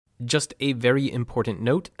Just a very important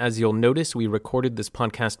note, as you'll notice, we recorded this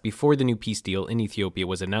podcast before the new peace deal in Ethiopia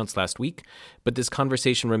was announced last week, but this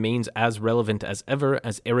conversation remains as relevant as ever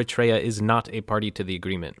as Eritrea is not a party to the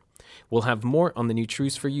agreement. We'll have more on the new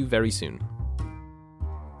truce for you very soon.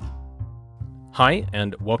 Hi,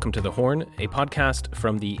 and welcome to The Horn, a podcast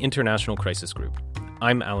from the International Crisis Group.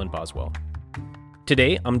 I'm Alan Boswell.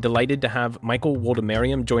 Today, I'm delighted to have Michael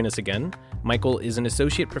Woldemariam join us again. Michael is an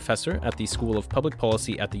associate professor at the School of Public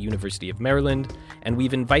Policy at the University of Maryland, and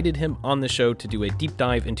we've invited him on the show to do a deep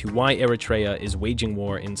dive into why Eritrea is waging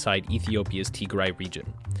war inside Ethiopia's Tigray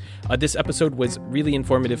region. This episode was really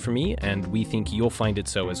informative for me, and we think you'll find it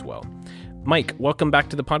so as well. Mike, welcome back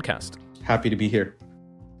to the podcast. Happy to be here.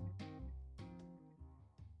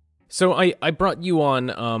 So I brought you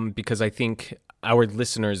on because I think our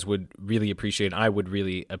listeners would really appreciate, I would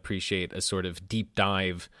really appreciate a sort of deep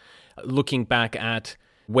dive looking back at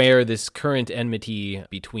where this current enmity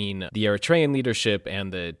between the Eritrean leadership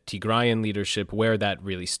and the Tigrayan leadership, where that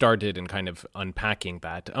really started and kind of unpacking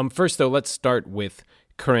that. First, though, let's start with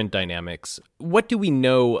current dynamics. What do we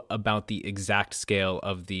know about the exact scale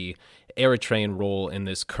of the Eritrean role in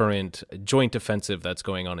this current joint offensive that's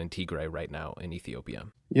going on in Tigray right now in Ethiopia?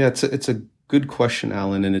 Yeah, it's a good question,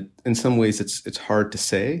 Alan, and in some ways it's hard to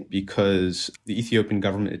say because the Ethiopian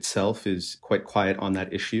government itself is quite quiet on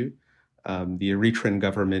that issue. The Eritrean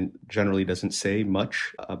government generally doesn't say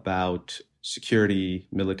much about security,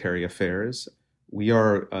 military affairs. We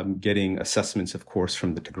are getting assessments, of course,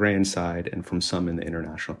 from the Tigrayan side and from some in the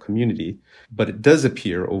international community. But it does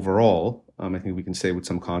appear overall, I think we can say with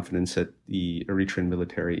some confidence that the Eritrean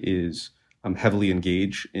military is heavily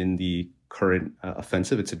engaged in the current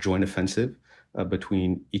offensive. It's a joint offensive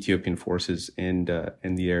between Ethiopian forces and the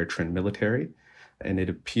Eritrean military. And it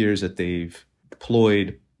appears that they've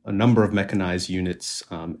deployed a number of mechanized units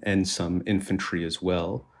and some infantry as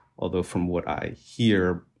well. Although from what I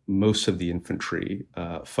hear, most of the infantry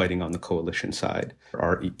fighting on the coalition side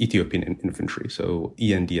are Ethiopian infantry, so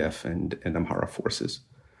ENDF and Amhara forces.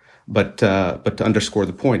 But to underscore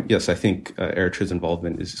the point, yes, I think Eritrea's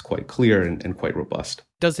involvement is quite clear and quite robust.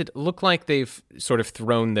 Does it look like they've sort of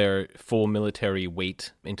thrown their full military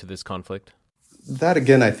weight into this conflict? That,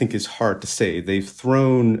 again, I think is hard to say. They've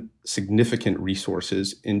thrown significant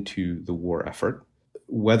resources into the war effort.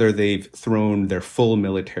 Whether they've thrown their full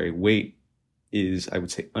military weight is, I would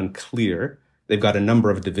say, unclear. They've got a number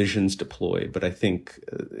of divisions deployed, but I think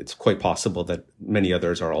it's quite possible that many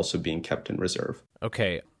others are also being kept in reserve.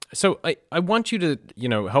 Okay. So I want you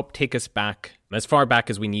to, help take us back as far back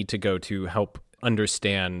as we need to go to help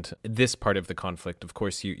understand this part of the conflict. Of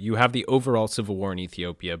course, you have the overall civil war in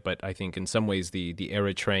Ethiopia, but I think in some ways the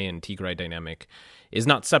Eritrean Tigray dynamic is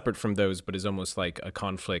not separate from those, but is almost like a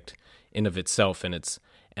conflict in of itself, and it's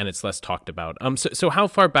less talked about. So how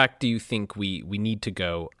far back do you think we need to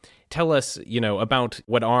go? Tell us, about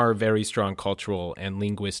what are very strong cultural and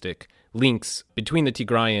linguistic links between the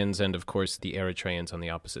Tigrayans and, of course, the Eritreans on the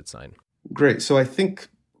opposite side. Great. So I think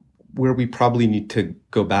where we probably need to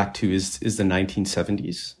go back to is the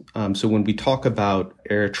 1970s. So when we talk about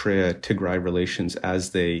Eritrea-Tigray relations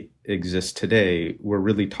as they exist today, we're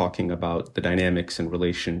really talking about the dynamics and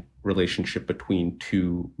relationship between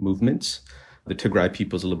two movements, the Tigray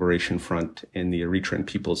People's Liberation Front and the Eritrean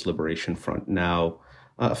People's Liberation Front, now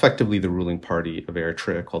effectively the ruling party of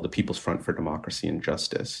Eritrea, called the People's Front for Democracy and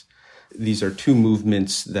Justice. These are two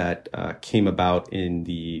movements that came about in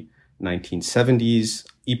the 1970s.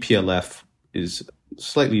 EPLF is a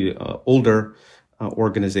slightly older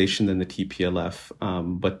organization than the TPLF,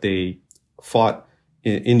 but they fought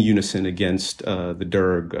in unison against the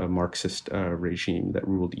Derg Marxist regime that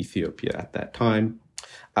ruled Ethiopia at that time.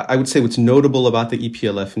 I would say what's notable about the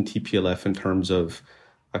EPLF and TPLF in terms of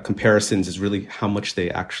comparisons is really how much they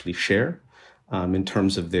actually share. In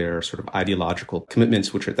terms of their sort of ideological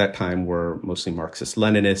commitments, which at that time were mostly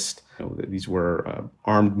Marxist-Leninist. These were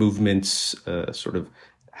armed movements, sort of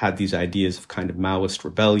had these ideas of kind of Maoist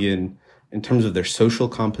rebellion. In terms of their social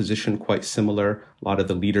composition, quite similar. A lot of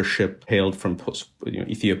the leadership hailed from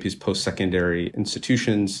Ethiopia's post-secondary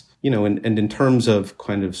institutions. And in terms of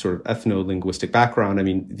kind of sort of ethno-linguistic background, I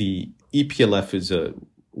mean, the EPLF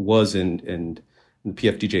was and the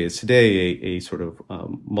PFDJ is today a sort of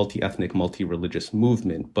multi-ethnic, multi-religious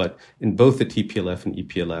movement. But in both the TPLF and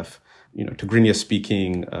EPLF,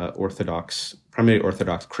 Tigrinya-speaking primarily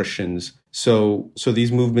Orthodox Christians. So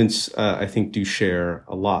these movements, I think, do share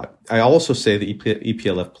a lot. I also say the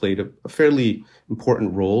EPLF played a fairly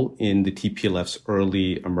important role in the TPLF's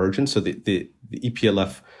early emergence. So the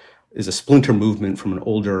EPLF is a splinter movement from an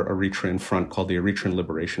older Eritrean front called the Eritrean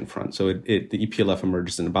Liberation Front. So the EPLF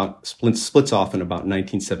emerges in splits off in about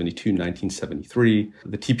 1972, 1973.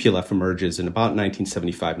 The TPLF emerges in about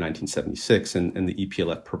 1975, 1976, and the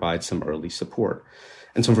EPLF provides some early support.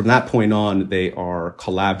 And so from that point on, they are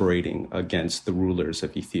collaborating against the rulers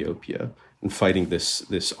of Ethiopia and fighting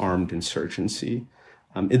this armed insurgency.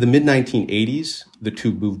 In the mid-1980s, the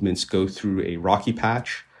two movements go through a rocky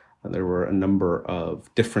patch. There were a number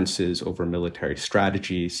of differences over military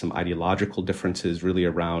strategy, some ideological differences really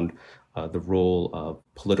around the role of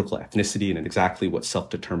political ethnicity and exactly what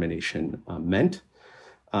self-determination meant.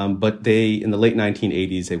 But in the late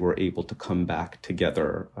 1980s, they were able to come back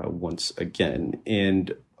together once again.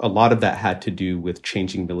 And a lot of that had to do with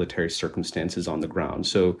changing military circumstances on the ground.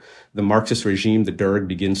 So the Marxist regime, the Derg,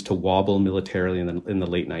 begins to wobble militarily in the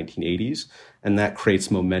late 1980s. And that creates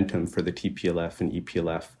momentum for the TPLF and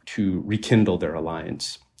EPLF to rekindle their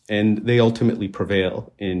alliance. And they ultimately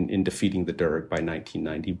prevail in defeating the Derg by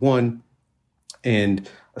 1991 and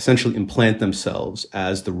essentially implant themselves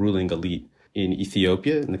as the ruling elite in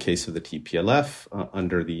Ethiopia, in the case of the TPLF,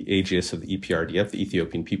 under the aegis of the EPRDF, the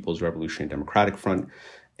Ethiopian People's Revolutionary Democratic Front,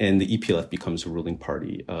 and the EPLF becomes a ruling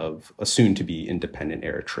party of a soon-to-be independent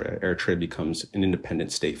Eritrea. Eritrea becomes an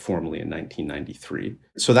independent state formally in 1993.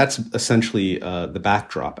 So that's essentially the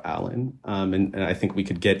backdrop, Alan. And I think we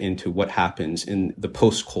could get into what happens in the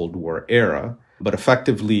post-Cold War era. But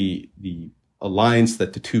effectively, the alliance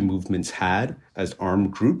that the two movements had as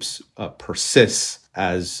armed groups persists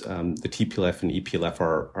as the TPLF and EPLF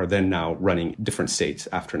are then now running different states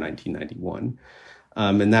after 1991.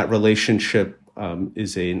 And that relationship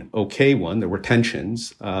is an okay one. There were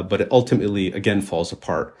tensions, but it ultimately, again, falls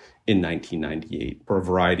apart in 1998 for a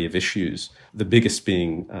variety of issues, the biggest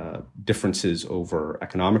being differences over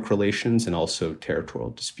economic relations and also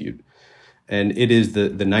territorial dispute. And it is the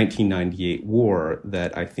 1998 war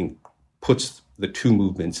that I think puts the two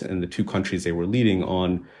movements and the two countries they were leading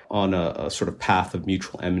on a sort of path of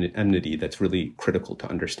mutual enmity that's really critical to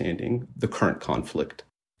understanding the current conflict.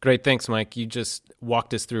 Great. Thanks, Mike. You just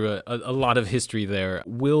walked us through a lot of history there.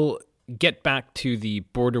 We'll get back to the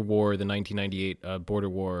border war, the 1998 border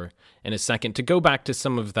war in a second. To go back to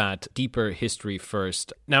some of that deeper history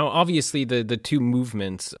first. Now, obviously, the two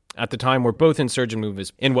movements at the time were both insurgent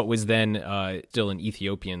movements in what was then still an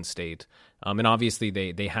Ethiopian state. And obviously,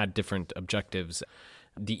 they had different objectives.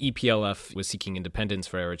 The EPLF was seeking independence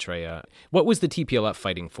for Eritrea. What was the TPLF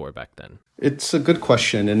fighting for back then? It's a good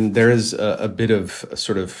question, and there is a bit of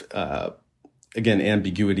sort of, again,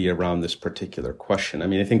 ambiguity around this particular question. I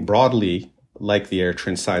mean, I think broadly, like the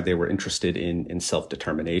Eritrean side, they were interested in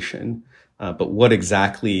self-determination. But what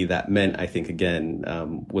exactly that meant, I think, again,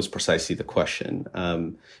 was precisely the question.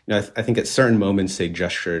 I think at certain moments they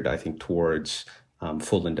gestured, I think, towards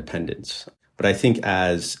full independence. But I think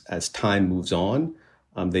as time moves on,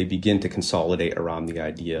 they begin to consolidate around the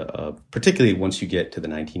idea of, particularly once you get to the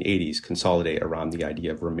 1980s, consolidate around the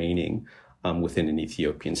idea of remaining within an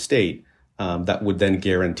Ethiopian state that would then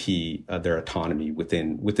guarantee their autonomy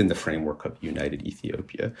within the framework of united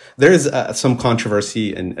Ethiopia. There is some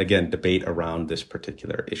controversy and, again, debate around this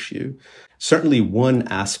particular issue. Certainly one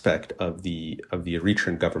aspect of the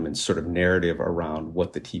Eritrean government's sort of narrative around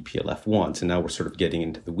what the TPLF wants, and now we're sort of getting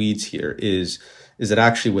into the weeds here, is that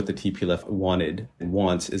actually what the TPLF wanted and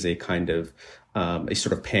wants is a kind of a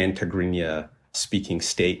sort of pan-Tigrinya speaking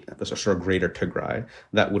state, a sort of greater Tigray,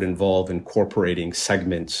 that would involve incorporating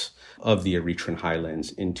segments of the Eritrean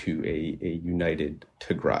highlands into a united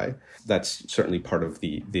Tigray. That's certainly part of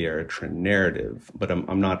the Eritrean narrative, but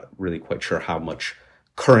I'm not really quite sure how much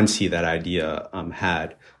currency that idea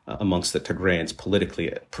had amongst the Tigrayans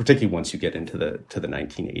politically, particularly once you get into the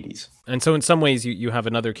 1980s. And so in some ways you have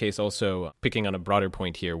another case also picking on a broader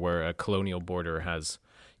point here where a colonial border has,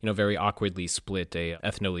 very awkwardly split a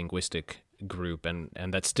ethno-linguistic group and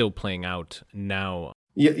that's still playing out now.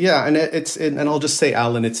 Yeah, and I'll just say,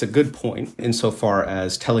 Alan, it's a good point insofar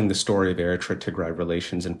as telling the story of Eritrea-Tigray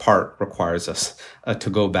relations in part requires us to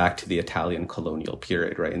go back to the Italian colonial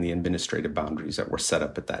period, right, and the administrative boundaries that were set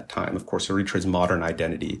up at that time. Of course, Eritrea's modern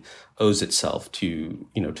identity owes itself to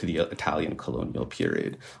the Italian colonial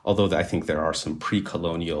period, although I think there are some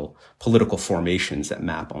pre-colonial political formations that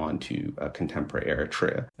map onto contemporary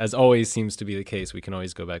Eritrea. As always seems to be the case, we can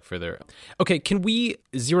always go back further. Okay, can we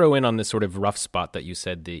zero in on this sort of rough spot that you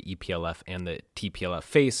said the EPLF and the TPLF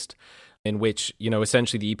faced, in which,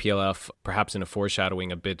 essentially the EPLF, perhaps in a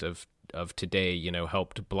foreshadowing a bit of today,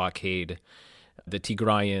 helped blockade the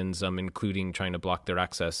Tigrayans, including trying to block their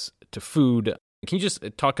access to food. Can you just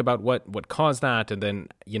talk about what caused that and then,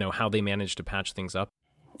 how they managed to patch things up?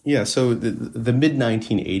 Yeah, so the mid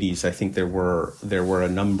 1980s, I think there were a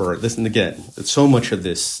number. This, and again, so much of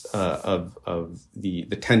this of the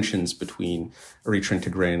tensions between Eritrean and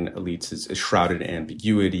Tigrayan elites is shrouded in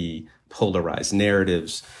ambiguity, polarized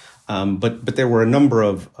narratives. But there were a number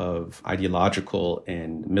of ideological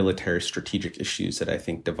and military strategic issues that I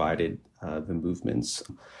think divided the movements.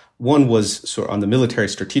 One was sort of on the military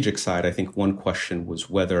strategic side. I think one question was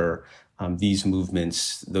whether these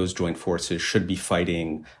movements, those joint forces, should be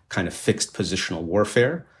fighting kind of fixed positional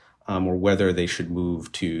warfare, or whether they should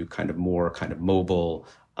move to kind of more kind of mobile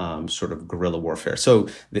sort of guerrilla warfare. So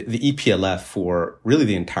the EPLF, for really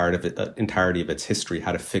the entirety of its history,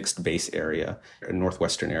 had a fixed base area in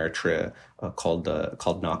northwestern Eritrea called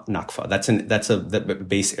Nakfa. That's a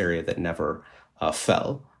base area that never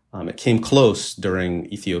fell. It came close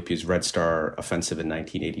during Ethiopia's Red Star offensive in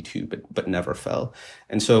 1982, but never fell.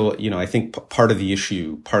 And so, I think part of the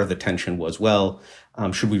issue, part of the tension was,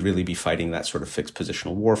 should we really be fighting that sort of fixed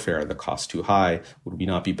positional warfare? Are the costs too high? Would we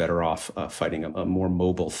not be better off fighting a more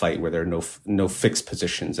mobile fight where there are no fixed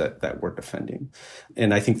positions that we're defending?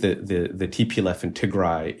 And I think the TPLF in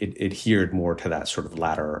Tigray adhered more to that sort of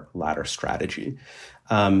latter strategy.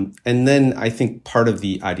 And then I think part of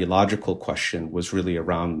the ideological question was really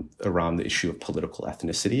around the issue of political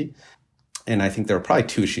ethnicity. And I think there are probably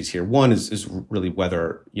two issues here. One is really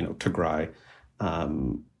whether, Tigray,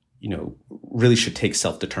 really should take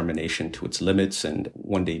self-determination to its limits and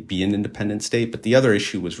one day be an independent state. But the other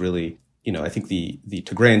issue was really, I think the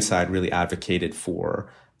Tigrayan side really advocated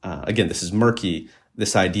for, again, this is murky,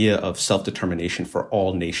 this idea of self-determination for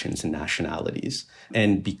all nations and nationalities.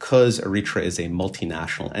 And because Eritrea is a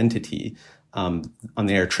multinational entity, on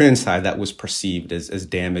the Eritrean side, that was perceived as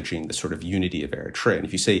damaging the sort of unity of Eritrea. And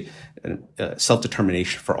if you say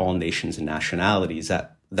self-determination for all nations and nationalities,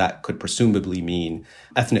 that could presumably mean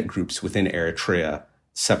ethnic groups within Eritrea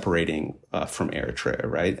separating from Eritrea,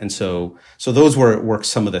 right? And so those were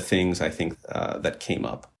some of the things I think that came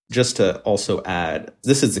up. Just to also add,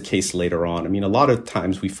 this is the case later on. I mean, a lot of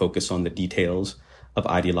times we focus on the details of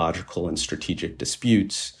ideological and strategic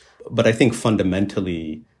disputes, but I think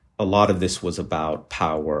fundamentally a lot of this was about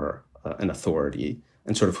power and authority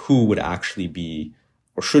and sort of who would actually be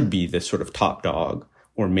or should be the sort of top dog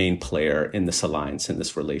or main player in this alliance, in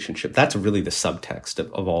this relationship. That's really the subtext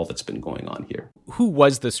of all that's been going on here. Who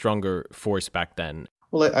was the stronger force back then?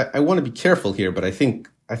 Well, I want to be careful here, but I think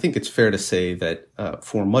it's fair to say that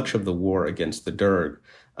for much of the war against the Derg,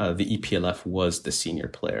 the EPLF was the senior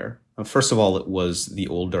player. First of all, it was the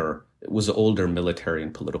older military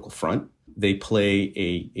and political front. They play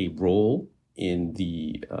a role in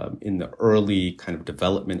the early kind of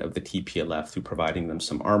development of the TPLF through providing them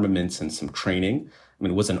some armaments and some training. I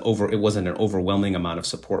mean, it wasn't an overwhelming amount of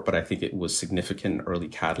support, but I think it was significant early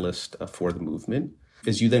catalyst for the movement.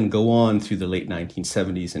 As you then go on through the late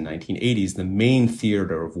 1970s and 1980s, the main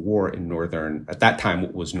theater of war in at that time,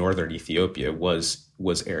 what was northern Ethiopia was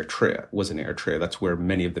Eritrea. That's where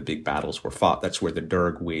many of the big battles were fought. That's where the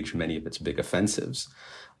Derg waged many of its big offensives.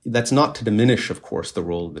 That's not to diminish, of course, the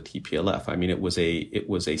role of the TPLF. I mean, it was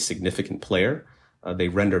a significant player. They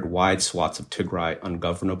rendered wide swaths of Tigray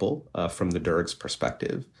ungovernable from the Derg's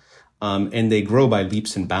perspective. And they grow by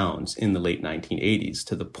leaps and bounds in the late 1980s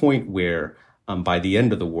to the point where by the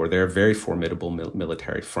end of the war, they're a very formidable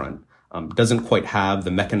military front. Doesn't quite have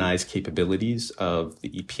the mechanized capabilities of the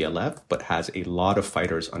EPLF, but has a lot of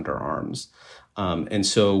fighters under arms. And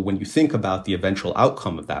so when you think about the eventual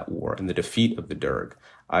outcome of that war and the defeat of the Derg,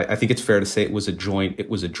 I think it's fair to say it was a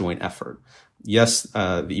joint effort. Yes,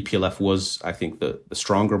 the EPLF was, I think, the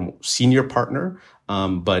stronger senior partner,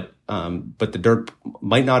 but the Derg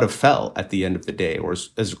might not have fell at the end of the day, or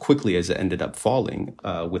as quickly as it ended up falling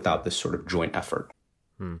without this sort of joint effort.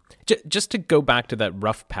 Just to go back to that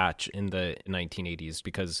rough patch in the 1980s,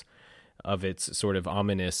 because of its sort of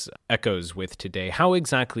ominous echoes with today, how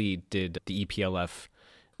exactly did the EPLF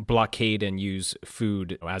blockade and use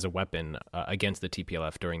food as a weapon against the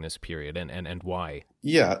TPLF during this period, and why?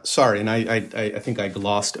 Yeah, sorry, and I think I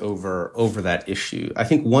glossed over that issue. I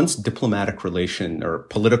think once diplomatic relation or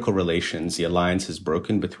political relations, the alliance is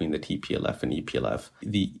broken between the TPLF and EPLF.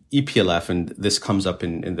 The EPLF, and this comes up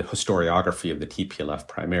in the historiography of the TPLF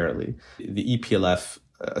primarily, the EPLF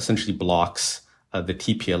essentially blocks the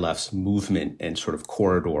TPLF's movement and sort of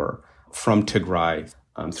corridor from Tigray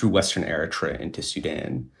through Western Eritrea into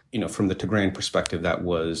Sudan. From the Tigrayan perspective, that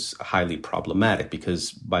was highly problematic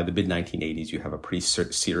because by the mid-1980s, you have a pretty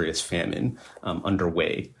serious famine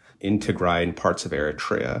underway in Tigray and parts of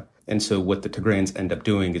Eritrea. And so what the Tigrayans end up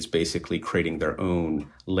doing is basically creating their own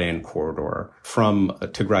land corridor from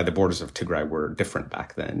Tigray. The borders of Tigray were different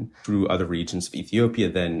back then, through other regions of Ethiopia,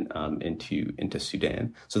 then into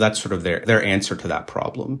Sudan. So that's sort of their answer to that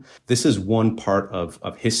problem. This is one part of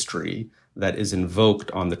history that is invoked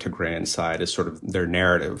on the Tigrayan side as sort of their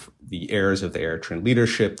narrative, the heirs of the Eritrean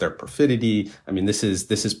leadership, their perfidy. I mean, this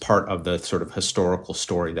is part of the sort of historical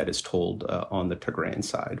story that is told on the Tigrayan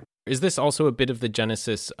side. Is this also a bit of the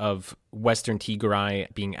genesis of Western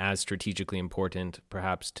Tigray being as strategically important,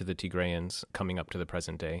 perhaps, to the Tigrayans coming up to the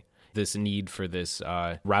present day? This need for this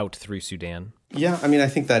route through Sudan? Yeah, I mean, I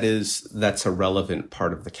think that's a relevant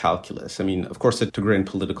part of the calculus. I mean, of course, the Tigrayan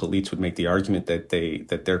political elites would make the argument that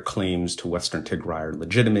their claims to Western Tigray are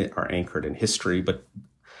legitimate, are anchored in history, but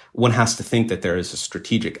one has to think that there is a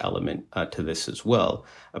strategic element to this as well,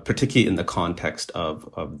 particularly in the context of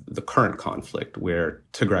the current conflict, where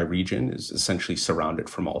Tigray region is essentially surrounded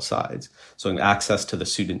from all sides. So access to the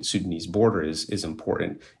Sudanese border is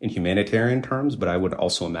important in humanitarian terms, but I would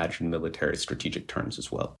also imagine military strategic terms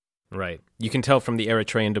as well. Right. You can tell from the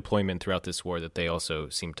Eritrean deployment throughout this war that they also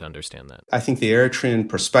seem to understand that. I think the Eritrean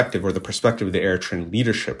perspective, or the perspective of the Eritrean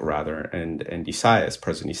leadership, rather, and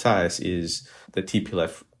President Isaias, is that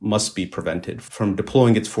TPLF must be prevented from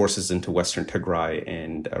deploying its forces into Western Tigray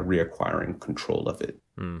and reacquiring control of it.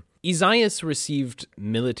 Isaias received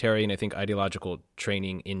military and I think ideological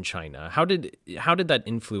training in China. How did that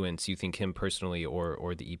influence, you think, him personally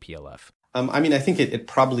or the EPLF? I mean, I think it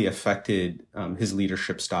probably affected his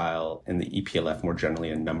leadership style and the EPLF more generally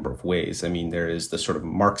in a number of ways. I mean, there is the sort of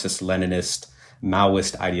Marxist-Leninist,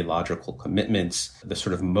 Maoist ideological commitments, the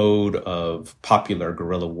sort of mode of popular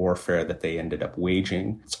guerrilla warfare that they ended up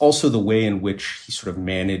waging. It's also the way in which he sort of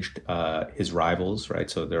managed his rivals, right?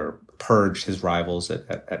 So they're purged his rivals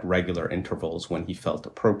at regular intervals when he felt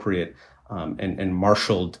appropriate. And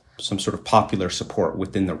marshaled some sort of popular support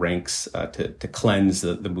within the ranks to cleanse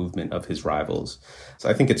the movement of his rivals. So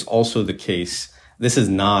I think it's also the case. This is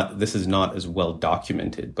not as well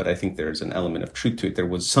documented, but I think there's an element of truth to it. There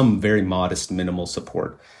was some very modest, minimal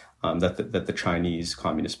support that the Chinese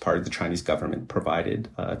Communist Party, the Chinese government, provided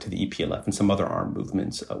to the EPLF and some other armed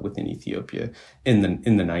movements within Ethiopia in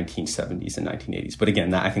the 1970s and 1980s. But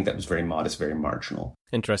again, I think that was very modest, very marginal.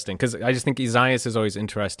 Interesting, because I just think Isaias is always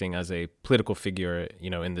interesting as a political figure,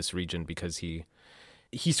 in this region, because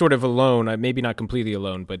he's sort of alone, maybe not completely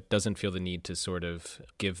alone, but doesn't feel the need to sort of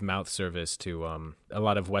give mouth service to a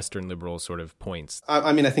lot of Western liberal sort of points.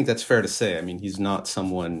 I mean, I think that's fair to say. I mean, he's not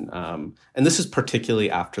someone, and this is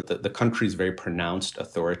particularly after the country's very pronounced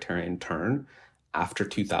authoritarian turn after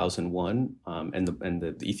 2001 and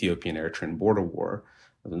the Ethiopian-Eritrean border war.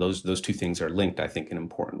 And those two things are linked, I think, in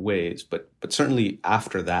important ways. But certainly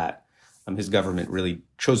after that, his government really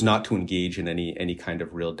chose not to engage in any kind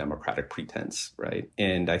of real democratic pretense, right?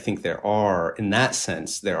 And I think in that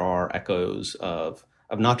sense, there are echoes of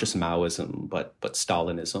not just Maoism, but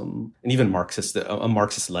Stalinism, and even a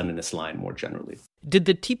Marxist-Leninist line more generally. Did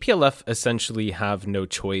the TPLF essentially have no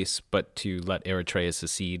choice but to let Eritrea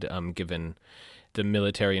secede, given the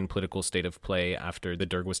military and political state of play after the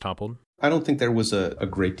Derg was toppled? I don't think there was a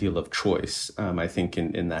great deal of choice, I think,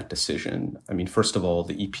 in that decision. I mean, first of all,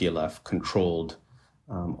 the EPLF controlled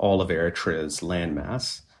all of Eritrea's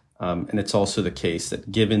landmass. And it's also the case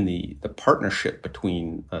that given the partnership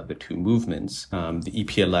between the two movements, the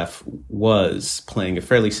EPLF was playing a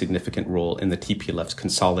fairly significant role in the TPLF's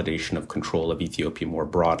consolidation of control of Ethiopia more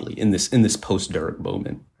broadly in this post-Derg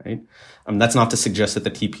moment, right? That's not to suggest that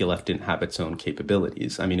the TPLF didn't have its own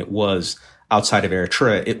capabilities. I mean, it was, outside of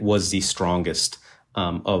Eritrea, it was the strongest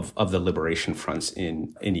of the liberation fronts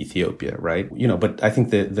in Ethiopia, right? But I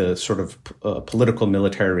think the sort of political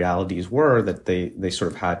military realities were that they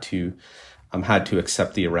sort of had to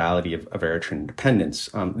accept the reality of Eritrean independence.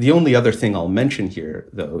 The only other thing I'll mention here,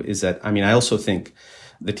 though, is that, I mean, I also think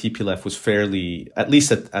the TPLF was fairly, at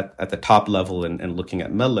least at the top level and looking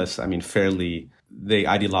at Meles, I mean, they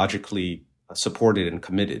ideologically supported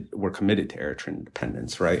and were committed to Eritrean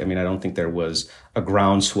independence, right? I mean, I don't think there was a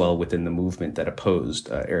groundswell within the movement that opposed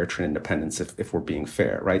Eritrean independence, if we're being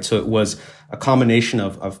fair, right? So it was a combination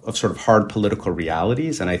of sort of hard political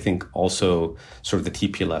realities, and I think also sort of the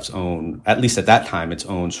TPLF's own, at least at that time, its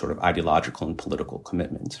own sort of ideological and political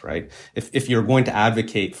commitments, right? If you're going to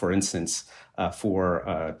advocate, for instance, for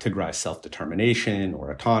Tigray's self-determination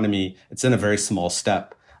or autonomy, it's in a very small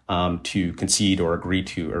step to concede or agree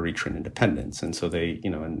to Eritrean independence, and so they,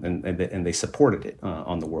 and they supported it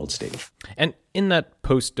on the world stage. And in that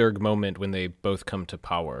post-Derg moment, when they both come to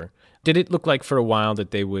power, did it look like for a while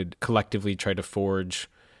that they would collectively try to forge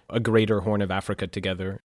a greater Horn of Africa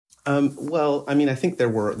together? Well, I mean, I think there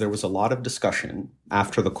was a lot of discussion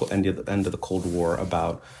after the end of the Cold War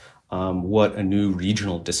about what a new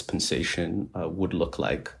regional dispensation would look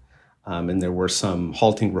like. And there were some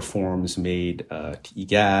halting reforms made to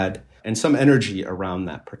IGAD and some energy around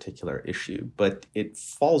that particular issue. But it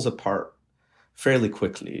falls apart fairly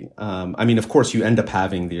quickly. I mean, of course, you end up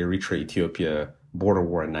having the Eritrea-Ethiopia border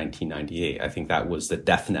war in 1998. I think that was the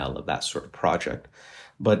death knell of that sort of project.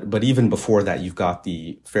 But even before that, you've got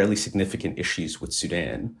the fairly significant issues with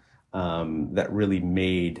Sudan that really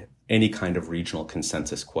made any kind of regional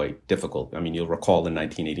consensus quite difficult. I mean, you'll recall in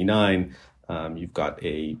 1989, you've got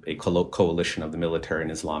a coalition of the military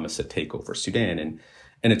and Islamists that take over Sudan, and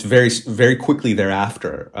it's very quickly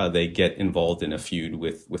thereafter they get involved in a feud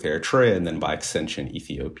with Eritrea and then by extension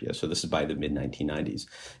Ethiopia. So this is by the mid 1990s.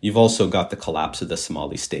 You've also got the collapse of the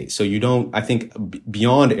Somali state. So you don't, I think,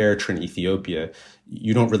 beyond Eritrea and Ethiopia,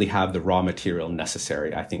 you don't really have the raw material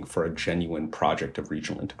necessary, I think, for a genuine project of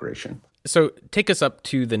regional integration. So take us up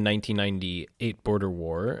to the 1998 border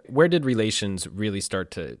war. Where did relations really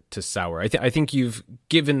start to sour? I think you've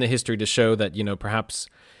given the history to show that, perhaps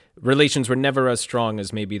relations were never as strong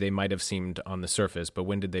as maybe they might have seemed on the surface, but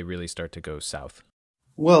when did they really start to go south?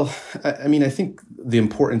 Well, I mean, I think the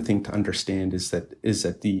important thing to understand is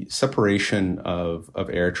that the separation of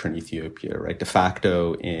Eritrea and Ethiopia, right, de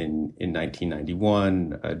facto in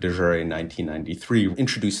 1991, de jure in 1993,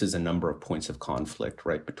 introduces a number of points of conflict,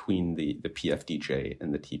 right, between the PFDJ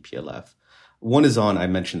and the TPLF. One is I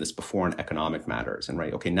mentioned this before, on economic matters. And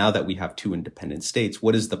right, okay, now that we have two independent states,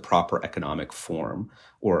 what is the proper economic form,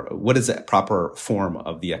 or what is the proper form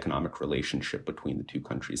of the economic relationship between the two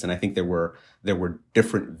countries? And I think there were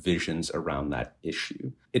different visions around that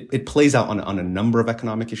issue. It plays out on a number of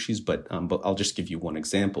economic issues, but I'll just give you one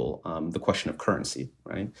example, the question of currency,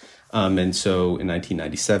 right? And so in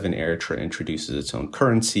 1997, Eritrea introduces its own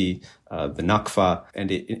currency, the Nakfa,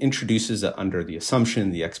 and it introduces it under the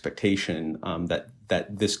assumption, the expectation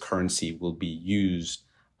that this currency will be used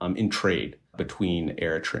in trade between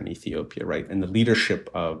Eritrea and Ethiopia, right? And the leadership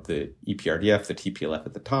of the EPRDF, the TPLF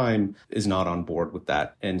at the time, is not on board with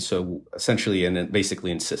that. And so essentially, and it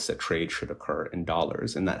basically insists that trade should occur in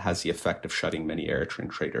dollars. And that has the effect of shutting many Eritrean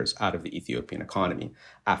traders out of the Ethiopian economy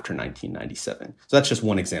after 1997. So that's just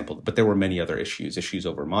one example. But there were many other issues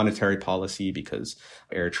over monetary policy, because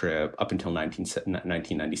Eritrea up until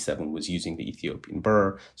 1997 was using the Ethiopian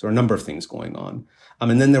birr. So a number of things going on.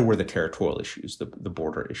 And then there were the territorial issues, the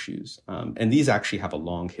border issues. And these actually have a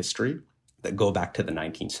long history that go back to the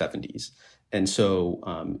 1970s. And so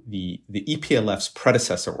the EPLF's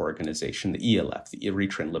predecessor organization, the ELF, the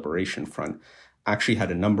Eritrean Liberation Front, actually had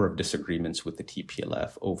a number of disagreements with the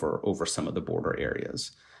TPLF over some of the border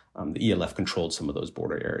areas. The ELF controlled some of those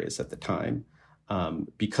border areas at the time.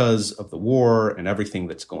 Because of the war and everything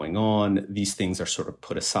that's going on, these things are sort of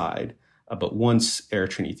put aside. But once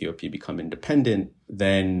Eritrea and Ethiopia become independent,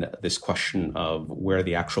 then this question of where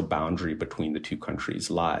the actual boundary between the two countries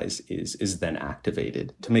lies is then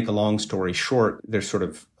activated. To make a long story short, there's sort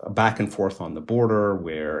of a back and forth on the border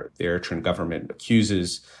where the Eritrean government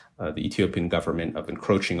accuses the Ethiopian government of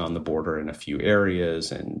encroaching on the border in a few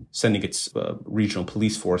areas and sending its regional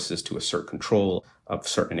police forces to assert control of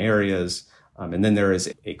certain areas. And then there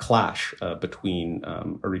is a clash between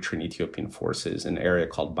Eritrean Ethiopian forces in an area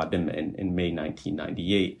called Badim in May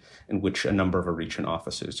 1998, in which a number of Eritrean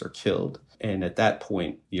officers are killed. And at that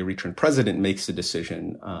point, the Eritrean president makes the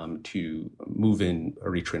decision to move in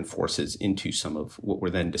Eritrean forces into some of what were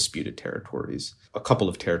then disputed territories, a couple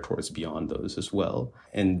of territories beyond those as well.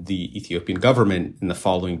 And the Ethiopian government in the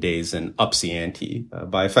following days then ups the ante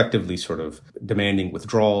by effectively sort of demanding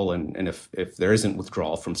withdrawal. And if there isn't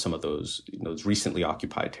withdrawal from some of those recently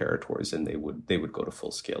occupied territories, then they would go to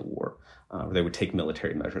full-scale war. They would take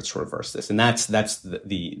military measures to reverse this. And that's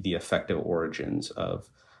the effective origins of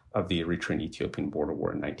the Eritrean-Ethiopian border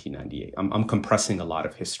war in 1998. I'm compressing a lot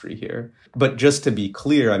of history here. But just to be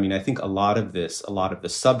clear, I mean, I think a lot of the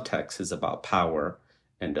subtext is about power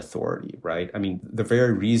and authority, right? I mean, the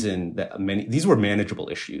very reason that these were manageable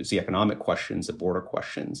issues, the economic questions, the border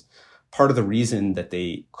questions, part of the reason that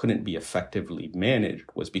they couldn't be effectively managed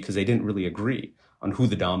was because they didn't really agree on who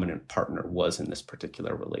the dominant partner was in this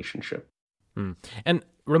particular relationship. And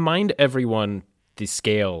remind everyone the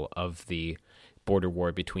scale of the border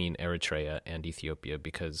war between Eritrea and Ethiopia,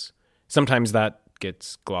 because sometimes that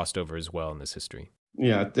gets glossed over as well in this history.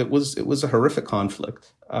 Yeah, it was a horrific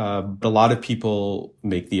conflict. A lot of people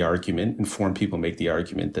make the argument, informed people make the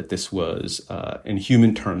argument, that this was, in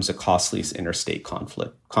human terms, the costliest interstate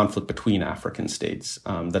conflict between African states,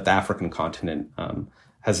 that the African continent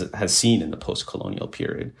has seen in the post-colonial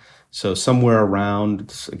period. So somewhere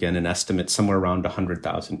around, again, an estimate, somewhere around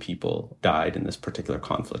 100,000 people died in this particular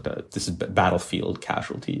conflict. This is battlefield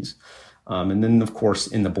casualties. And then, of course,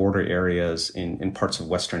 in the border areas in parts of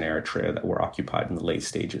Western Eritrea that were occupied in the late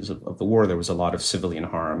stages of the war, there was a lot of civilian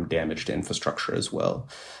harm, damage to infrastructure as well.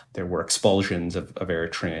 There were expulsions of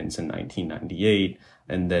Eritreans in 1998,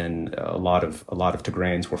 and then a lot of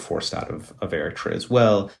Tigrayans were forced out of Eritrea as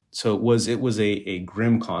well. So it was a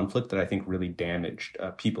grim conflict that I think really damaged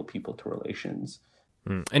people-to relations.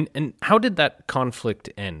 And how did that conflict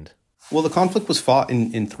end? Well, the conflict was fought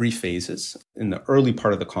in three phases. In the early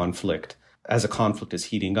part of the conflict, as a conflict is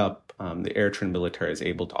heating up, the Eritrean military is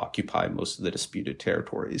able to occupy most of the disputed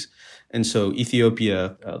territories. And so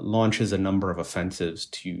Ethiopia launches a number of offensives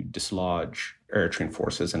to dislodge Eritrean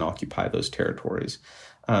forces and occupy those territories.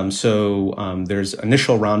 So there's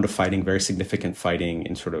initial round of fighting, very significant fighting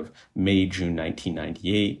in sort of May, June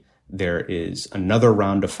 1998. There is another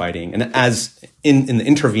round of fighting. And as in the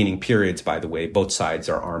intervening periods, by the way, both sides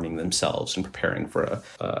are arming themselves and preparing for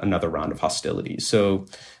another round of hostilities. So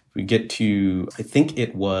we get to, I think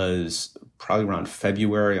it was probably around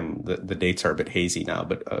February, the dates are a bit hazy now,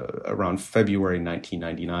 but around February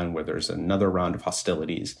 1999, where there's another round of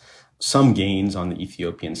hostilities, some gains on the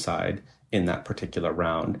Ethiopian side in that particular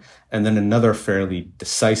round, and then another fairly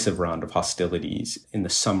decisive round of hostilities in the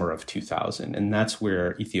summer of 2000. And that's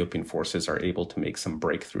where Ethiopian forces are able to make some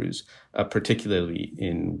breakthroughs, particularly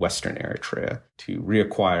in Western Eritrea, to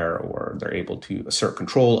reacquire, or they're able to assert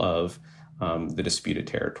control of the disputed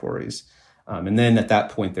territories. And then at that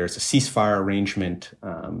point, there's a ceasefire arrangement,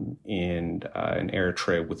 and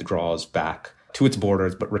Eritrea withdraws back to its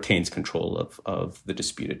borders, but retains control of the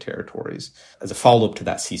disputed territories. As a follow-up to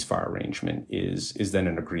that ceasefire arrangement is then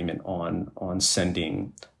an agreement on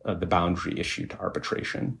sending the boundary issue to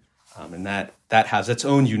arbitration. And that has its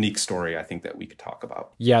own unique story, I think, that we could talk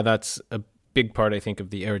about. Yeah, that's a big part, I think,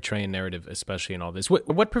 of the Eritrean narrative, especially in all this.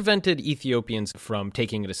 What prevented Ethiopians from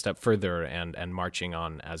taking it a step further and marching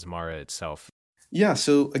on Asmara itself? Yeah,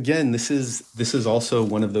 so again, this is also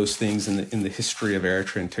one of those things in the history of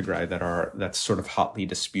Eritrea and Tigray that's sort of hotly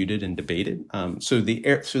disputed and debated. So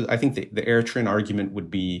I think the Eritrean argument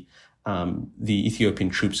would be the Ethiopian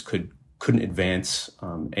troops couldn't advance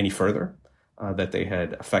any further, that they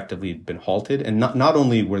had effectively been halted, and not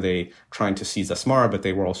only were they trying to seize Asmara, but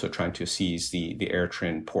they were also trying to seize the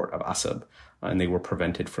Eritrean port of Asab. And they were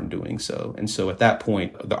prevented from doing so. And so at that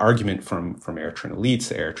point, the argument from Eritrean elites,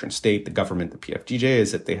 the Eritrean state, the government, the PFDJ,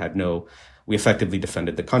 is that we effectively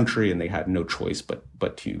defended the country and they had no choice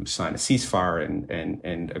but to sign a ceasefire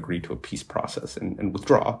and agree to a peace process and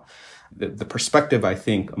withdraw. The perspective, I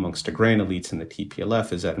think, amongst Tigrayan elites and the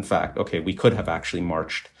TPLF is that, in fact, okay, we could have actually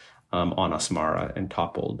marched on Asmara and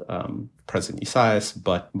toppled President Isaias,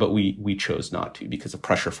 but we chose not to because of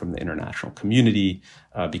pressure from the international community,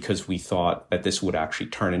 because we thought that this would actually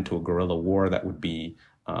turn into a guerrilla war that would be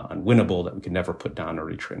unwinnable, that we could never put down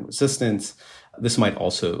Eritrean resistance. This might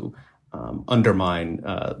also undermine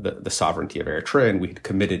the sovereignty of Eritrea, and we had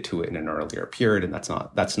committed to it in an earlier period, and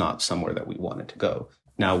that's not somewhere that we wanted to go.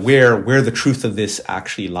 Now, where the truth of this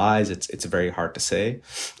actually lies, it's very hard to say.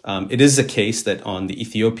 It is the case that on the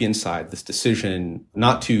Ethiopian side, this decision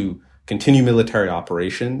not to continue military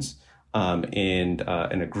operations and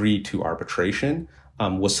agree to arbitration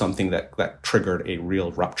was something that triggered a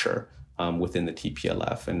real rupture within the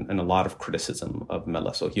TPLF and a lot of criticism of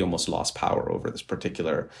Mele. So he almost lost power over this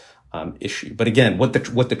particular issue. But again, what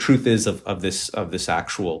the truth is of this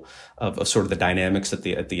actual of sort of the dynamics at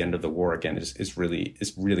the end of the war, again, is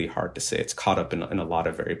really hard to say. It's caught up in a lot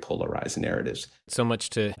of very polarized narratives. So much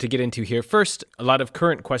to get into here. First, a lot of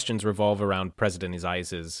current questions revolve around President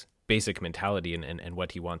Isaias's basic mentality and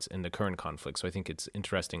what he wants in the current conflict. So I think it's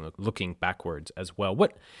interesting looking backwards as well.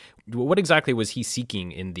 What exactly was he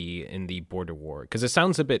seeking in the border war? Because it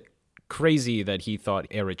sounds a bit crazy that he thought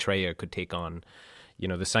Eritrea could take on,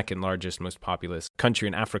 the second largest, most populous country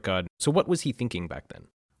in Africa. So what was he thinking back then?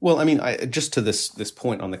 Well, I mean, just to this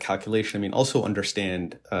point on the calculation, I mean, also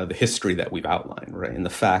understand the history that we've outlined, right? And the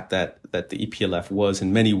fact that the EPLF was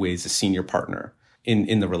in many ways a senior partner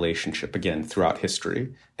in the relationship, again, throughout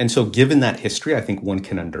history. And so given that history, I think one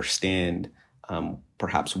can understand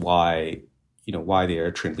perhaps why the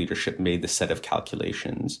Eritrean leadership made the set of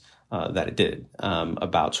calculations that it did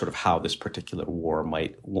about sort of how this particular war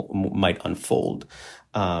might unfold.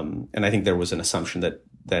 And I think there was an assumption that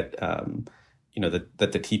the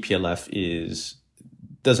TPLF is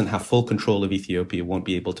doesn't have full control of Ethiopia, won't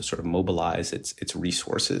be able to sort of mobilize its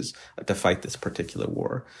resources to fight this particular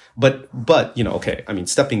war. But okay, I mean,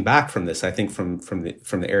 stepping back from this, I think from the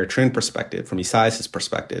Eritrean perspective, from Isaias's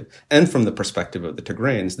perspective, and from the perspective of the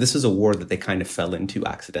Tigrayans, this is a war that they kind of fell into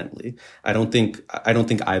accidentally. I don't think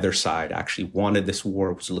either side actually wanted this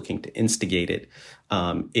war, was looking to instigate it.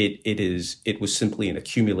 It was simply an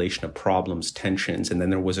accumulation of problems, tensions, and then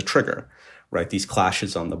there was a trigger, right? These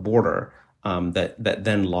clashes on the border that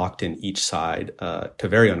then locked in each side to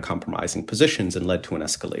very uncompromising positions and led to an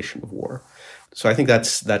escalation of war. So I think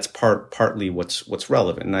that's partly what's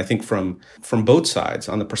relevant. And I think from both sides,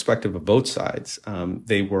 on the perspective of both sides,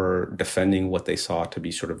 they were defending what they saw to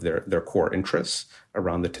be sort of their core interests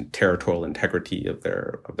around the territorial integrity of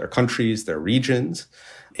their countries, their regions.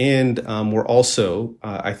 And we're also,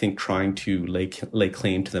 I think, trying to lay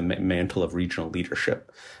claim to the mantle of regional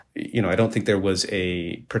leadership. I don't think there was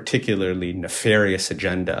a particularly nefarious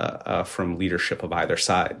agenda from leadership of either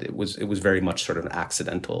side. It was very much sort of an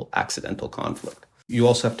accidental conflict. You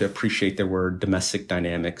also have to appreciate there were domestic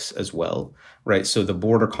dynamics as well, right? So the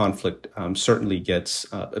border conflict certainly gets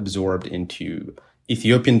absorbed into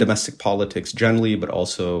Ethiopian domestic politics generally, but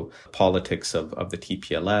also politics of the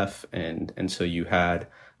TPLF, and so you had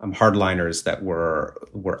hardliners that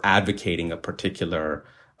were advocating a particularly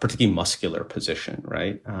muscular position,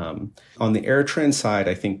 right? On the Eritrean side,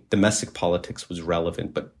 I think domestic politics was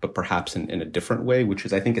relevant, but perhaps in a different way, which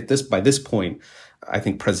is, I think by this point, I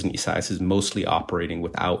think President Isaias is mostly operating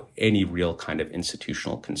without any real kind of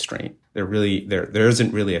institutional constraint. There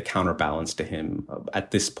isn't really a counterbalance to him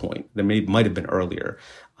at this point. There might have been earlier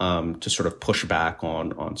to sort of push back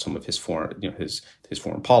on some of his foreign, his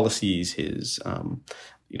foreign policies, his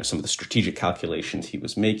some of the strategic calculations he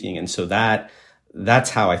was making, and so that's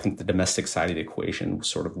how I think the domestic side of the equation was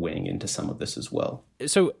sort of weighing into some of this as well.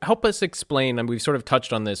 So help us explain, and we've sort of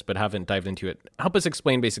touched on this but haven't dived into it. Help us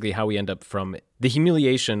explain basically how we end up from the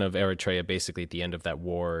humiliation of Eritrea basically at the end of that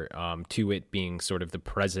war to it being sort of the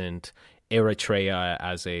present Eritrea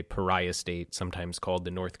as a pariah state, sometimes called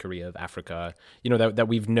the North Korea of Africa, that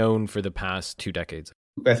we've known for the past 2 decades.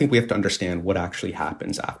 I think we have to understand what actually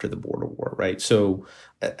happens after the border war, right? So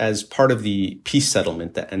as part of the peace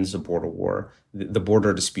settlement that ends the border war, the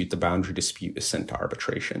border dispute, the boundary dispute is sent to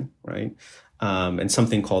arbitration, right? And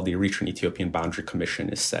something called the Eritrean Ethiopian Boundary Commission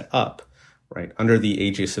is set up, right, under the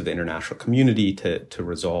aegis of the international community to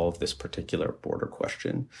resolve this particular border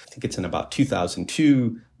question. I think it's in about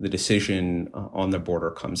 2002, the decision on the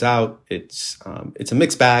border comes out. It's a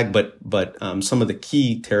mixed bag, but some of the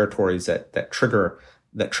key territories that triggered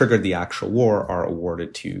the actual war are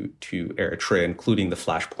awarded to Eritrea, including the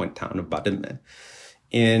flashpoint town of Badime.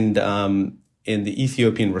 And the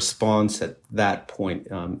Ethiopian response at that point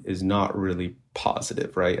is not really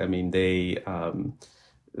positive, right? I mean, they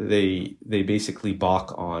basically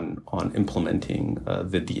balk on implementing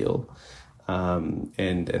the deal,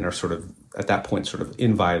 and are sort of at that point sort of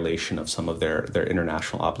in violation of some of their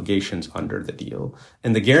international obligations under the deal.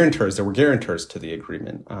 And there were guarantors to the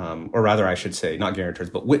agreement, or rather I should say not guarantors,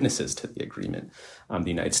 but witnesses to the agreement. The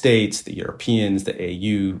United States, the Europeans, the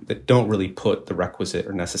AU, that don't really put the requisite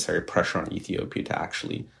or necessary pressure on Ethiopia to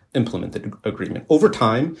actually implement the agreement. Over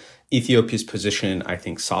time, Ethiopia's position, I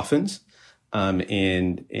think, softens.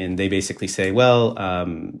 And they basically say, well,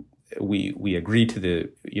 we agree to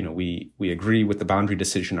we agree with the boundary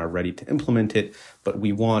decision, are ready to implement it, but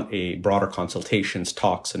we want a broader consultations,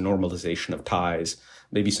 talks, and normalization of ties,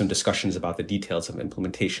 maybe some discussions about the details of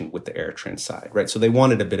implementation with the Eritrean side, right? So they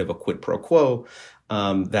wanted a bit of a quid pro quo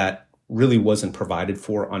that really wasn't provided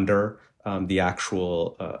for under the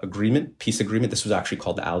actual peace agreement. This was actually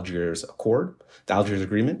called the Algiers Accord, the Algiers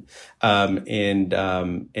Agreement. And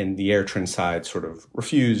the Eritrean side sort of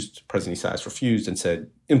refused, President Isaias refused and said,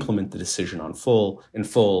 implement the decision in full.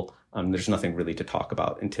 There's nothing really to talk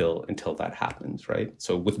about until that happens, right?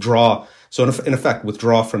 So withdraw. So in effect,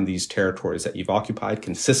 withdraw from these territories that you've occupied,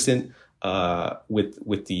 consistent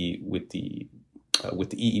with the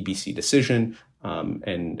EEBC decision,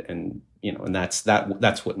 and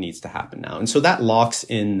that's what needs to happen now. And so that locks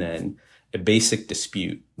in then a basic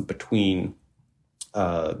dispute between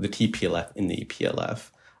the TPLF and the EPLF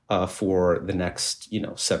for the next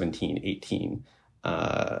 17, 18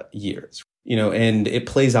 years. And it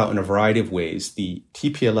plays out in a variety of ways. The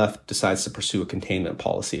TPLF decides to pursue a containment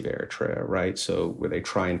policy of Eritrea, right? So where they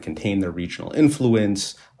try and contain their regional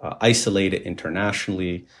influence, isolate it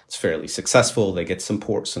internationally. It's fairly successful. They get some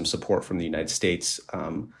support from the United States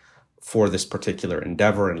for this particular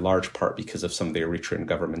endeavor, in large part because of some of the Eritrean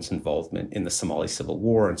government's involvement in the Somali civil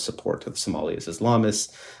war and support to the Somalis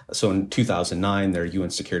Islamists. So in 2009, their UN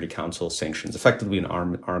Security Council sanctions effectively an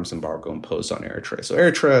arms embargo imposed on Eritrea. So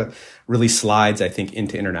Eritrea really slides, I think,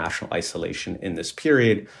 into international isolation in this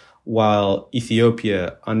period, while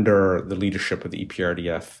Ethiopia, under the leadership of the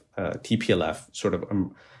EPRDF, TPLF, sort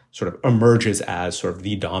of emerges as sort of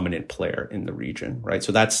the dominant player in the region, right?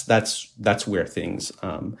 So that's where things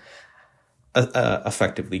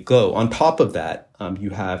effectively go. On top of that, you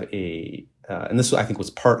have and this I think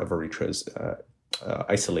was part of Eritrea's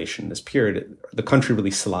isolation in this period. The country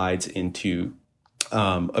really slides into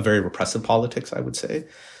a very repressive politics, I would say.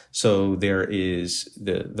 So there is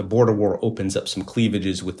the border war opens up some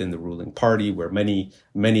cleavages within the ruling party, where many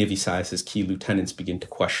of Isaias's key lieutenants begin to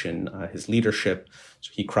question his leadership.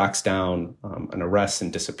 So he cracks down and arrests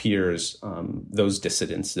and disappears those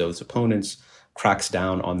dissidents, those opponents, cracks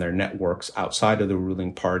down on their networks outside of the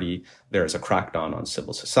ruling party. There is a crackdown on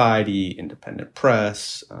civil society, independent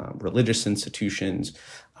press, religious institutions.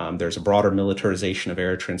 There's a broader militarization of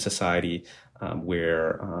Eritrean society,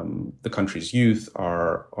 where the country's youth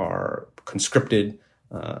are conscripted,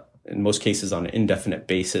 in most cases on an indefinite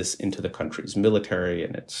basis, into the country's military,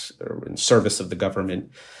 and it's in service of the government.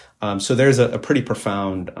 So there's a pretty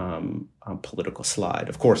profound political slide.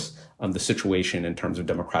 Of course, the situation in terms of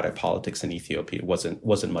democratic politics in Ethiopia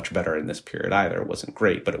wasn't much better in this period either. It wasn't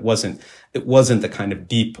great, but it wasn't the kind of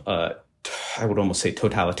deep, I would almost say,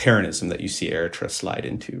 totalitarianism that you see Eritrea slide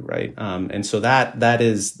into, right? And so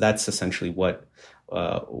that's essentially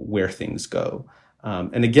where things go.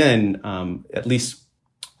 And again, at least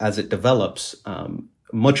as it develops,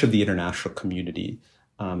 much of the international community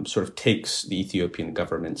sort of takes the Ethiopian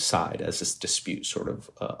government's side as this dispute sort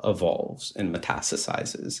of evolves and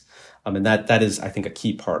metastasizes. And that is, I think, a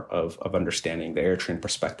key part of understanding the Eritrean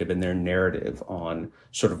perspective and their narrative on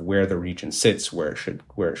sort of where the region sits, where it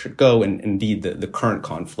should go, and indeed the current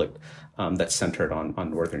conflict that's centered on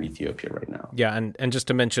northern Ethiopia right now. Yeah, and just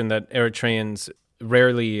to mention that Eritreans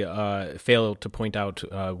rarely fail to point out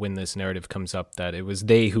when this narrative comes up that it was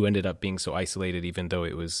they who ended up being so isolated, even though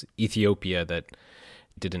it was Ethiopia that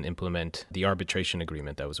didn't implement the arbitration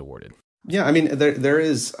agreement that was awarded. Yeah, I mean, there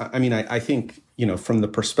is, I mean, I think, from the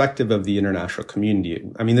perspective of the international community,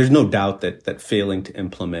 I mean, there's no doubt that failing to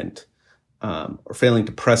implement or failing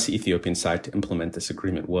to press the Ethiopian side to implement this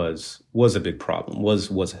agreement was a big problem,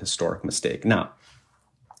 was a historic mistake. Now,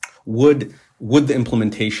 would the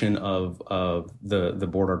implementation of the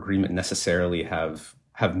border agreement necessarily have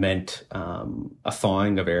meant a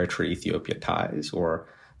thawing of Eritrea-Ethiopia ties, or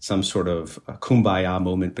some sort of kumbaya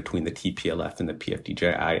moment between the TPLF and the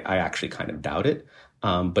PFDJ? I actually kind of doubt it.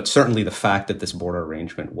 But certainly the fact that this border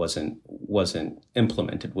arrangement wasn't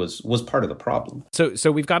implemented was part of the problem.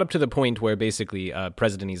 So we've got up to the point where basically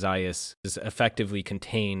President Isaias is effectively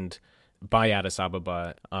contained by Addis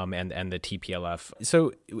Ababa and the TPLF.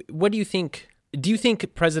 So what do you think? Do you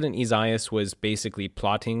think President Isaias was basically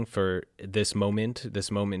plotting for this moment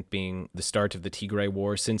being the start of the Tigray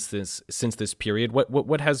war since this period?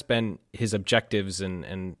 What has been his objectives?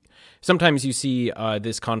 And sometimes you see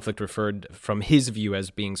this conflict referred from his view as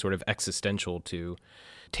being sort of existential to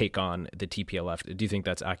take on the TPLF. Do you think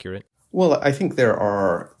that's accurate? Well, I think there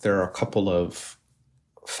are a couple of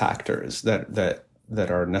factors that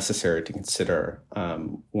are necessary to consider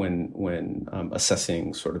when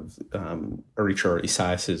assessing sort of Eritrea or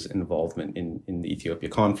Isaias's involvement in the Ethiopia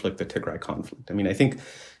conflict, the Tigray conflict. I mean, I think,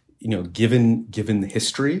 given the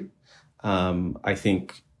history, I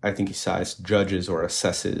think Isaias judges or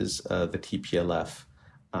assesses the TPLF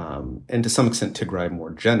and to some extent Tigray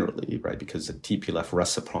more generally, right, because the TPLF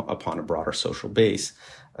rests upon a broader social base,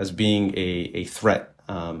 as being a threat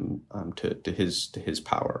to his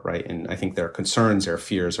power, right? And I think there are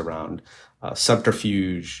fears around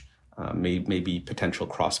subterfuge, maybe potential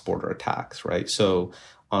cross-border attacks, right? So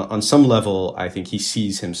on some level, I think he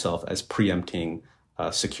sees himself as preempting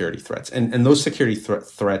security threats, and those security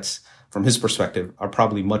threats, from his perspective, are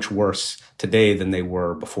probably much worse today than they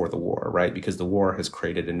were before the war, right? Because the war has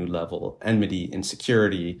created a new level of enmity,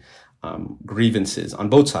 insecurity, grievances on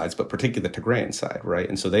both sides, but particularly the Tigrayan side, right?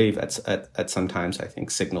 And so they've at some times, I think,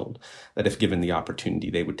 signaled that if given the opportunity,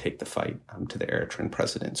 they would take the fight to the Eritrean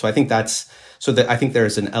president. So I think I think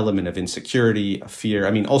there's an element of insecurity, of fear.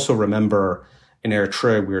 I mean, also remember, in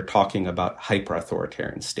Eritrea, we were talking about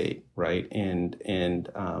hyper-authoritarian state, right? And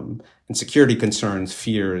security concerns,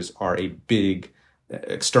 fears are a big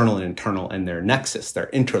external and internal, and their nexus, their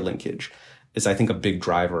interlinkage, is, I think, a big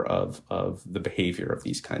driver of the behavior of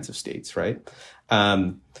these kinds of states, right?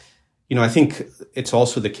 I think it's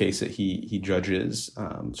also the case that he judges,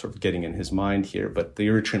 sort of getting in his mind here, but the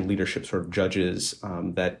Eritrean leadership sort of judges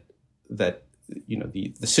that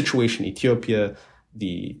the situation in Ethiopia,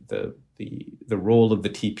 the role of the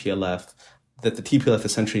TPLF, that the TPLF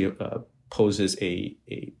essentially poses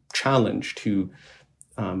a challenge to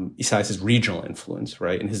Isaias's regional influence,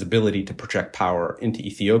 right, and his ability to project power into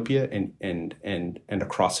Ethiopia and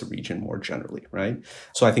across the region more generally, right.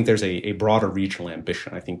 So I think there's a broader regional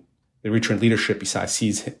ambition. I think the Eritrean leadership,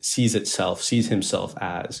 Isaias sees himself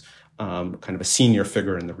as kind of a senior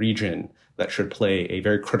figure in the region that should play a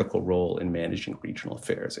very critical role in managing regional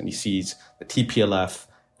affairs, and he sees the TPLF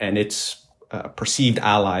and its perceived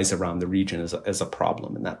allies around the region as a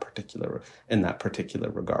problem in that particular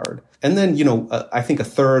regard. And then, I think a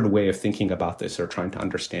third way of thinking about this, or trying to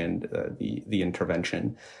understand the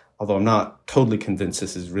intervention, although I'm not totally convinced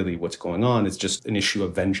this is really what's going on, is just an issue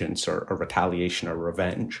of vengeance or retaliation or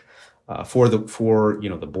revenge for the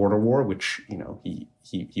border war, which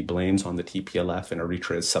he blames on the TPLF and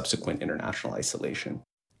Eritrea's subsequent international isolation.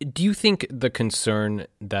 Do you think the concern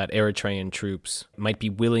that Eritrean troops might be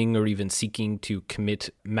willing or even seeking to commit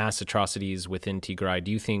mass atrocities within Tigray,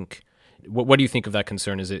 what do you think of that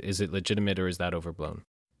concern? Is it legitimate, or is that overblown?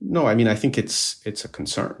 No, I mean, I think it's a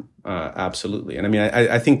concern, absolutely. And I mean,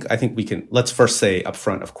 I think we can, let's first say up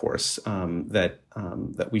front, of course,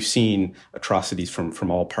 that we've seen atrocities from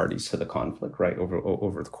all parties to the conflict, right,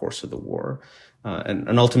 over the course of the war.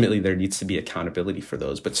 And ultimately there needs to be accountability for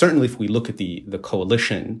those. But certainly if we look at the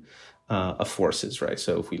coalition of forces, right,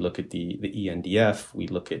 so if we look at the ENDF, we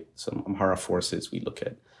look at some Amhara forces, we look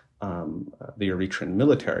at the Eritrean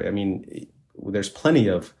military, I mean, there's plenty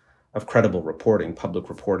of credible reporting, public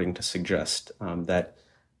reporting, to suggest that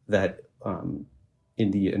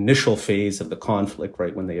in the initial phase of the conflict,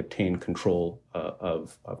 right, when they obtained control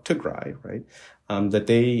of Tigray, right,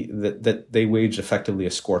 that they waged effectively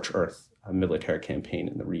a scorched earth military campaign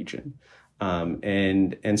in the region,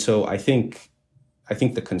 and so I think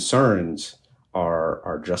the concerns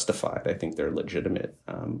are justified. I think they're legitimate.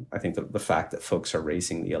 I think the fact that folks are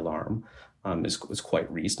raising the alarm is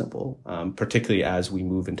quite reasonable, particularly as we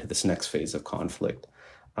move into this next phase of conflict,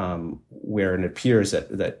 where it appears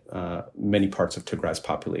that many parts of Tigray's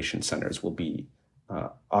population centers will be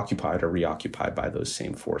occupied or reoccupied by those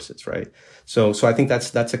same forces, right? So I think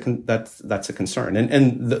that's a concern,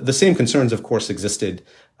 and the same concerns, of course, existed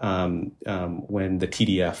when the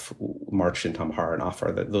TDF marched into Amhara and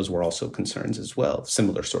Afar. That those were also concerns as well,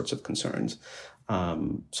 similar sorts of concerns.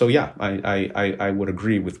 So yeah, I would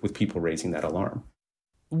agree with people raising that alarm.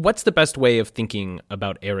 What's the best way of thinking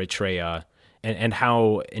about Eritrea and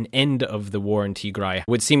how an end of the war in Tigray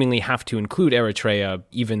would seemingly have to include Eritrea,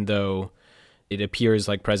 even though it appears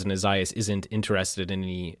like President Isaias isn't interested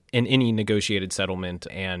in any negotiated settlement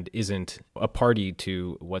and isn't a party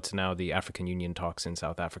to what's now the African Union talks in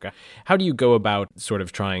South Africa? How do you go about sort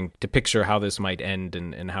of trying to picture how this might end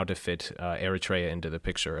and how to fit Eritrea into the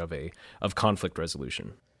picture of conflict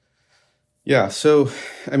resolution? Yeah, so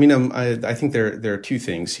I mean, I think there are two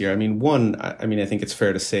things here. I mean, one, I think it's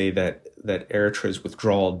fair to say that Eritrea's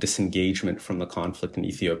withdrawal, disengagement from the conflict in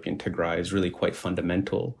Ethiopia and Tigray is really quite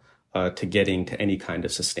fundamental to getting to any kind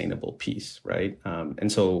of sustainable peace, right? And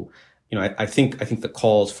so, I think the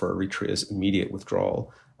calls for Eritrea's immediate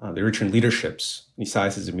withdrawal, the Eritrean leadership's,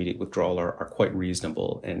 Isaias's immediate withdrawal are quite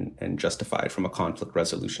reasonable and justified from a conflict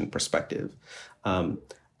resolution perspective.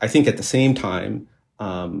 I think at the same time,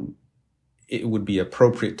 it would be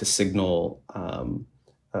appropriate to signal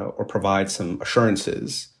or provide some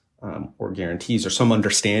assurances or guarantees or some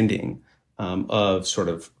understanding of sort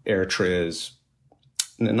of Eritrea's,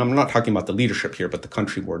 and I'm not talking about the leadership here, but the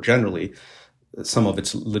country more generally, some of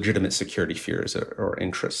its legitimate security fears or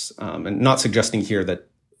interests. And not suggesting here that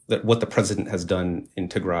what the president has done in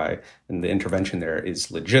Tigray and the intervention there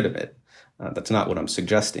is legitimate. That's not what I'm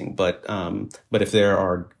suggesting. But if there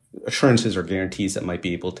are assurances or guarantees that might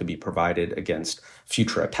be able to be provided against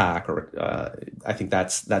future attack, or I think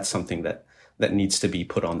that's something that needs to be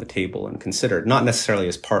put on the table and considered, not necessarily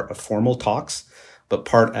as part of formal talks, but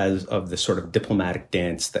part of the sort of diplomatic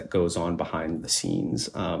dance that goes on behind the scenes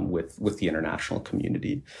with the international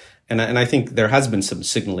community. And I think there has been some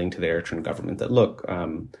signaling to the Eritrean government that, look,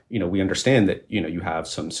 we understand that, you have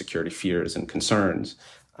some security fears and concerns,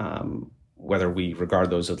 whether we regard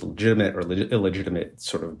those as legitimate or illegitimate,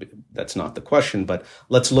 sort of, that's not the question, but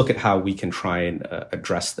let's look at how we can try and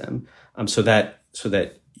address them so that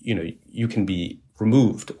you can be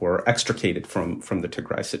removed or extricated from the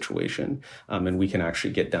Tigray situation, and we can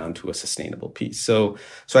actually get down to a sustainable peace. So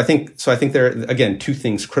I think there are, again, two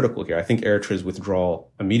things critical here. I think Eritrea's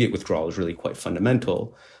immediate withdrawal is really quite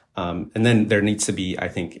fundamental. And then there needs to be, I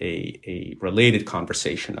think, a related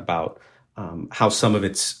conversation about how some of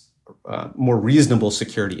its more reasonable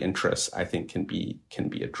security interests, I think, can be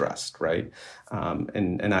addressed, right?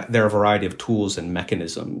 There are a variety of tools and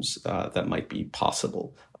mechanisms that might be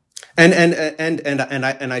possible. And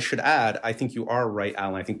I should add, I think you are right,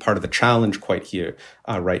 Alan. I think part of the challenge quite here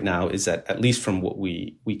right now is that, at least from what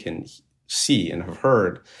we can see and have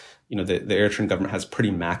heard, the Eritrean government has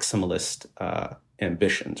pretty maximalist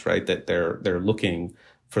ambitions, right? That they're looking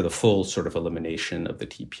for the full sort of elimination of the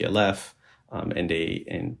TPLF, and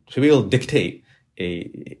to be able to dictate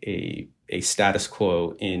a status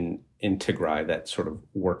quo in Tigray that sort of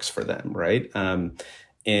works for them, right?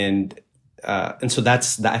 And so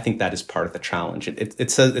I think that is part of the challenge.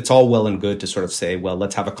 It's all well and good to sort of say, well,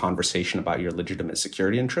 let's have a conversation about your legitimate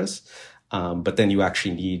security interests, but then you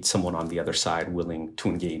actually need someone on the other side willing to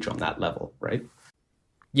engage on that level, right?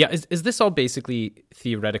 Yeah, is this all basically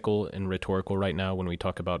theoretical and rhetorical right now when we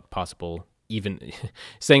talk about possible, even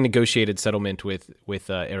saying negotiated settlement with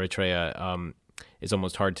Eritrea is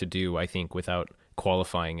almost hard to do, I think, without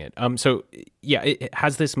qualifying it. So yeah,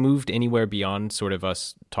 has this moved anywhere beyond sort of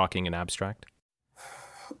us talking in abstract?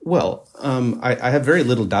 Well, I have very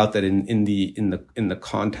little doubt that in the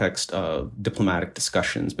context of diplomatic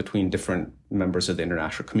discussions between different members of the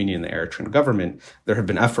international community and the Eritrean government, there have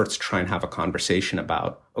been efforts to try and have a conversation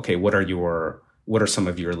about, okay, what are some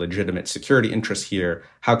of your legitimate security interests here?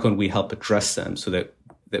 How can we help address them so that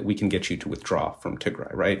we can get you to withdraw from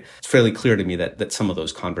Tigray, right? It's fairly clear to me that some of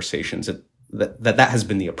those conversations, that has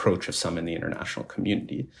been the approach of some in the international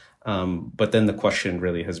community. But then the question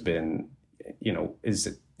really has been, is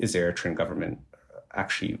the Eritrean government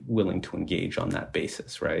actually willing to engage on that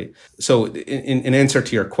basis, right? So in answer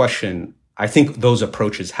to your question, I think those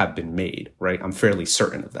approaches have been made, right? I'm fairly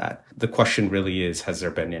certain of that. The question really is, has there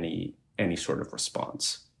been any sort of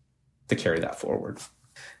response to carry that forward?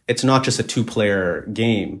 It's not just a two-player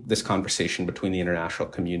game, this conversation between the international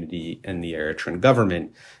community and the Eritrean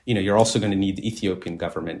government. You're also going to need the Ethiopian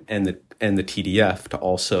government and the TDF to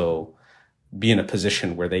also be in a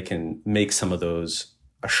position where they can make some of those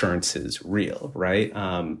assurances real, right?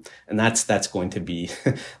 And that's going to be,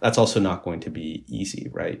 that's also not going to be easy,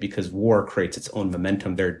 right? Because war creates its own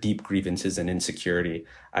momentum. There are deep grievances and insecurity,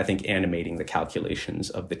 I think, animating the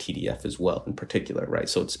calculations of the TDF as well, in particular, right?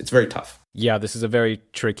 So it's very tough. Yeah, this is a very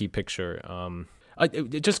tricky picture.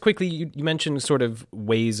 Just quickly, you mentioned sort of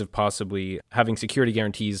ways of possibly having security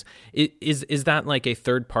guarantees. Is that like a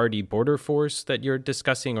third-party border force that you're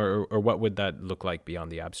discussing, or what would that look like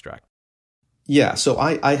beyond the abstract? Yeah, so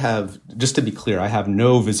I have, just to be clear, I have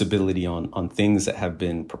no visibility on things that have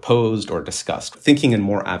been proposed or discussed. Thinking in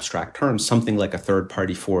more abstract terms, something like a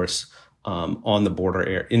third-party force on the border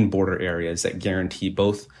in border areas that guarantee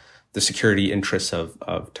both the security interests of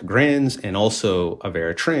Tigrayans and also of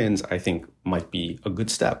Eritreans, I think might be a good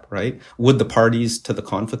step, right? Would the parties to the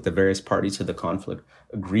conflict, the various parties to the conflict,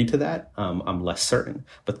 agree to that? I'm less certain.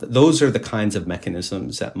 But those are the kinds of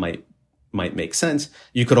mechanisms that might make sense.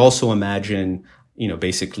 You could also imagine,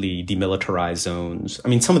 basically demilitarized zones. I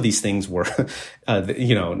mean, some of these things were,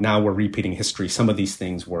 now we're repeating history. Some of these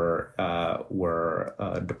things were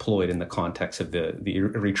deployed in the context of the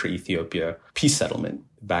Eritrea Ethiopia peace settlement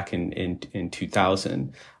back in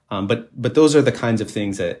 2000. But those are the kinds of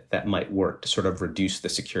things that might work to sort of reduce the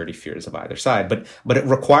security fears of either side. But it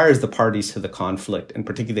requires the parties to the conflict, and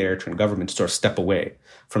particularly the Eritrean government, to sort of step away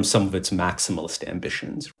from some of its maximalist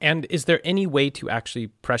ambitions. And is there any way to actually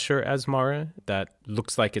pressure Asmara that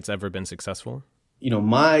looks like it's ever been successful?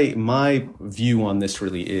 My view on this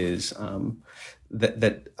really is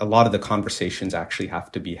that a lot of the conversations actually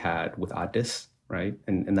have to be had with Addis, right?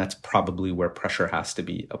 And that's probably where pressure has to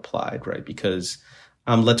be applied, right? Because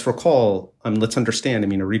let's understand,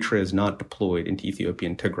 Eritrea is not deployed into Ethiopia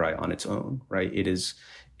and Tigray on its own, right? It is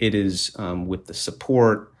with the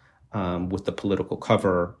support, with the political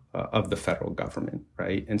cover of the federal government,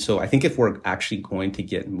 right? And so I think if we're actually going to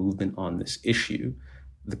get movement on this issue,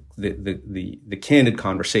 the candid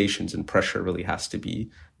conversations and pressure really has to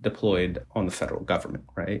be deployed on the federal government,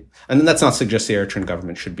 right? And then that's not suggest the Eritrean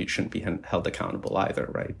government shouldn't be held accountable either,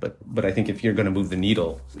 right? But I think if you're going to move the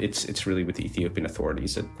needle, it's really with the Ethiopian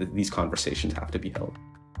authorities that these conversations have to be held.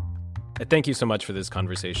 Thank you so much for this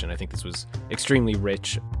conversation. I think this was extremely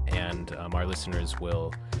rich, and our listeners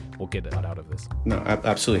will get a lot out of this. No,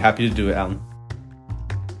 absolutely happy to do it, Alan.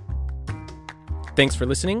 Thanks for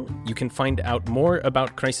listening. You can find out more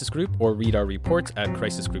about Crisis Group or read our reports at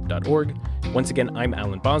crisisgroup.org. Once again, I'm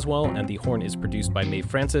Alan Boswell, and The Horn is produced by Mae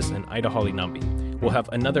Francis and Ida Holly Nambi. We'll have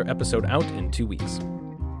another episode out in 2 weeks.